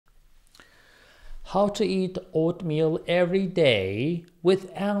How to eat oatmeal every day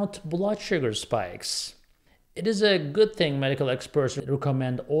without blood sugar spikes. It is a good thing medical experts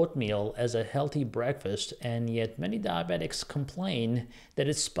recommend oatmeal as a healthy breakfast, and yet many diabetics complain that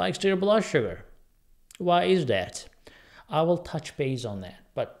it spikes their blood sugar. Why is that? I will touch base on that.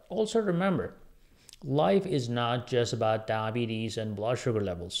 But also remember, life is not just about diabetes and blood sugar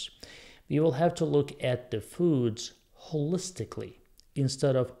levels. We will have to look at the foods holistically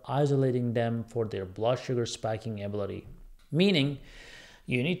instead of isolating them for their blood sugar spiking ability. Meaning,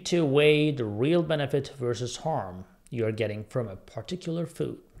 you need to weigh the real benefit versus harm you are getting from a particular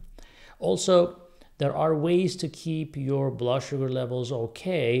food. Also, there are ways to keep your blood sugar levels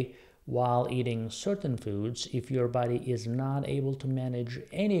okay while eating certain foods if your body is not able to manage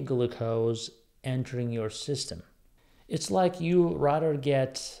any glucose entering your system. It's like you rather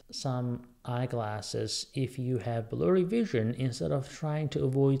get some eyeglasses if you have blurry vision instead of trying to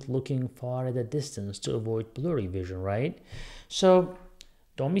avoid looking far at a distance to avoid blurry vision, right? So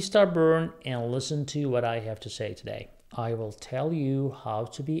don't be stubborn and listen to what I have to say today. I will tell you how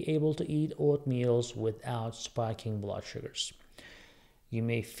to be able to eat oatmeals without spiking blood sugars. You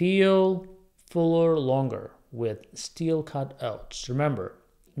may feel fuller longer with steel cut oats. Remember,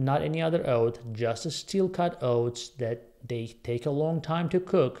 not any other oat, just the steel cut oats that they take a long time to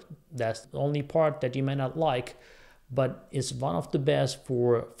cook. That's the only part that you may not like, but it's one of the best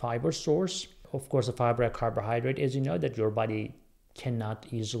for fiber source. Of course, the fiber and carbohydrate, as you know, that your body cannot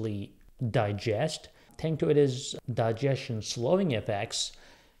easily digest. Thanks to its digestion slowing effects,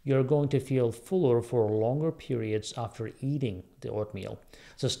 you're going to feel fuller for longer periods after eating the oatmeal.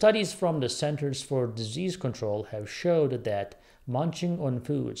 So studies from the Centers for Disease Control have showed that munching on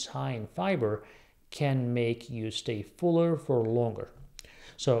foods high in fiber can make you stay fuller for longer.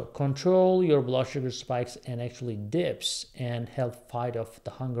 So control your blood sugar spikes and actually dips and help fight off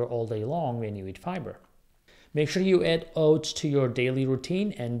the hunger all day long when you eat fiber. Make sure you add oats to your daily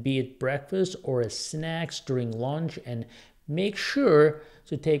routine, and be it breakfast or as snacks during lunch, and make sure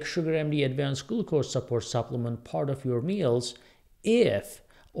to take SugarMD Advanced Glucose Support Supplement part of your meals if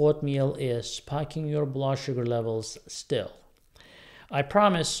oatmeal is spiking your blood sugar levels still. I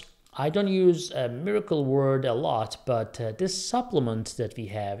promise I don't use a miracle word a lot, but this supplement that we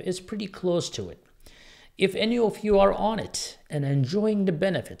have is pretty close to it. If any of you are on it and enjoying the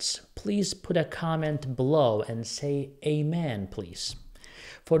benefits, please put a comment below and say amen, please.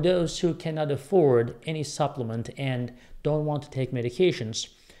 For those who cannot afford any supplement and don't want to take medications,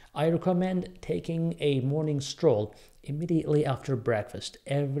 I recommend taking a morning stroll immediately after breakfast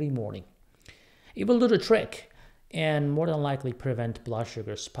every morning. It will do the trick and more than likely prevent blood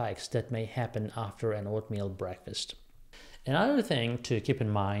sugar spikes that may happen after an oatmeal breakfast. Another thing to keep in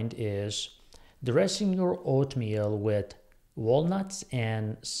mind is dressing your oatmeal with walnuts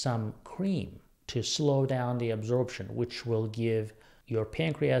and some cream to slow down the absorption, which will give your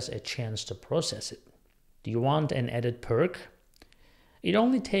pancreas a chance to process it. Do you want an added perk? It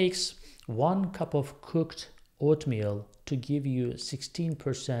only takes 1 cup of cooked oatmeal to give you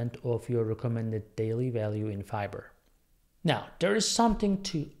 16% of your recommended daily value in fiber. Now, there is something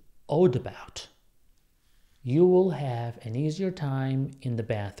to oat about. You will have an easier time in the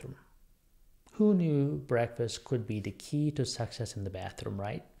bathroom. Who knew breakfast could be the key to success in the bathroom,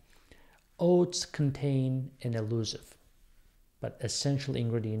 right? Oats contain an elusive but essential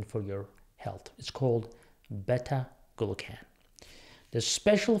ingredient for your health. It's called beta-glucan. The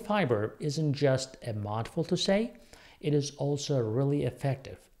special fiber isn't just a mouthful to say, it is also really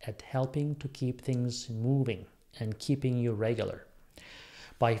effective at helping to keep things moving and keeping you regular.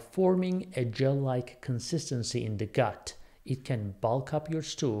 By forming a gel-like consistency in the gut, it can bulk up your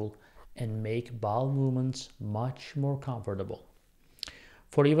stool and make bowel movements much more comfortable.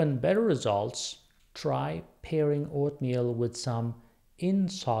 For even better results, try pairing oatmeal with some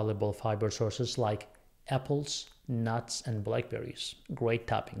insoluble fiber sources like apples, nuts, and blackberries. Great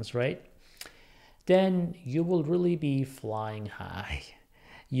toppings, right? Then you will really be flying high.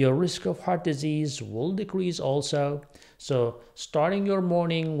 Your risk of heart disease will decrease also. So starting your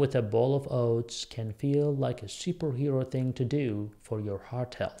morning with a bowl of oats can feel like a superhero thing to do for your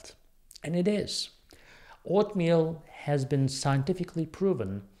heart health. And it is. Oatmeal has been scientifically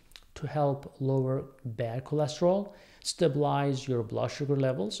proven to help lower bad cholesterol, stabilize your blood sugar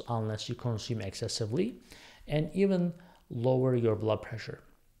levels unless you consume excessively, and even lower your blood pressure.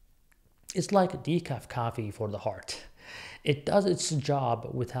 It's like decaf coffee for the heart. It does its job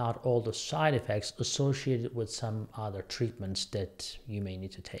without all the side effects associated with some other treatments that you may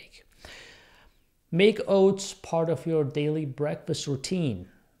need to take. Make oats part of your daily breakfast routine.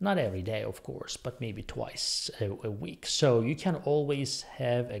 Not every day, of course, but maybe twice a week. So you can always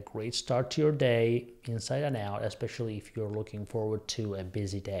have a great start to your day inside and out, especially if you're looking forward to a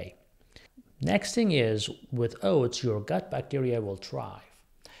busy day. Next thing is, with oats, your gut bacteria will thrive.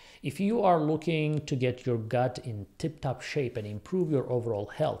 If you are looking to get your gut in tip-top shape and improve your overall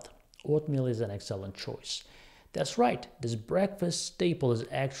health, oatmeal is an excellent choice. That's right, this breakfast staple is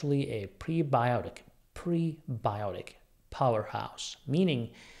actually a prebiotic powerhouse, meaning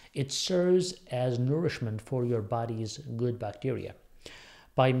it serves as nourishment for your body's good bacteria.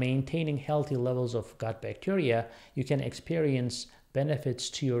 By maintaining healthy levels of gut bacteria, you can experience benefits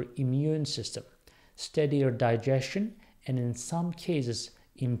to your immune system, steadier digestion, and in some cases,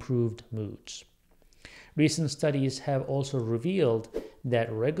 improved moods. Recent studies have also revealed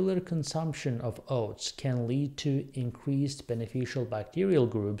that regular consumption of oats can lead to increased beneficial bacterial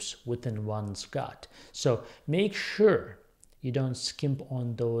groups within one's gut. So make sure you don't skimp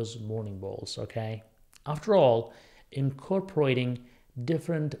on those morning bowls, okay? After all, incorporating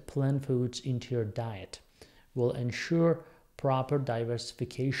different plant foods into your diet will ensure proper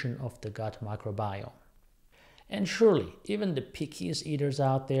diversification of the gut microbiome. And surely, even the pickiest eaters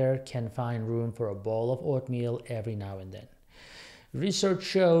out there can find room for a bowl of oatmeal every now and then. Research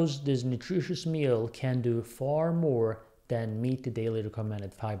shows this nutritious meal can do far more than meet the daily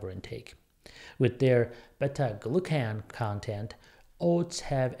recommended fiber intake. With their beta-glucan content, oats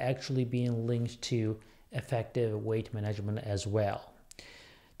have actually been linked to effective weight management as well.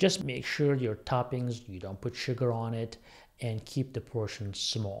 Just make sure your toppings, you don't put sugar on it, and keep the portions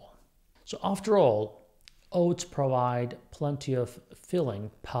small. So after all, oats provide plenty of filling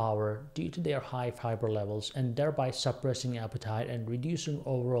power due to their high fiber levels and thereby suppressing appetite and reducing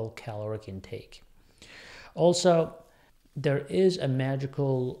overall caloric intake. Also, there is a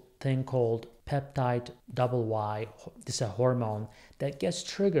magical thing called peptide Y. This is a hormone that gets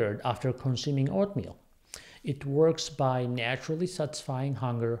triggered after consuming oatmeal. It works by naturally satisfying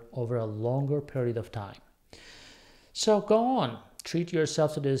hunger over a longer period of time. So go on, treat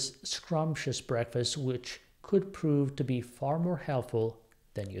yourself to this scrumptious breakfast, which could prove to be far more helpful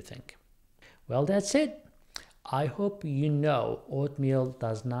than you think. Well, that's it. I hope you know oatmeal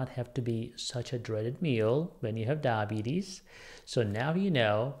does not have to be such a dreaded meal when you have diabetes. So now you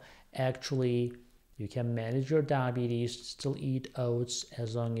know, actually, you can manage your diabetes, still eat oats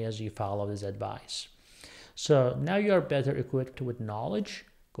as long as you follow this advice. So now you are better equipped with knowledge.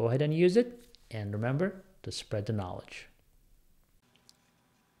 Go ahead and use it. And remember to spread the knowledge.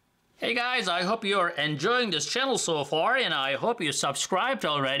 Hey guys, I hope you're enjoying this channel so far, and I hope you subscribed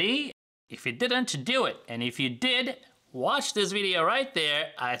already. If you didn't, do it. And if you did, watch this video right there.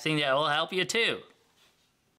 I think that will help you too.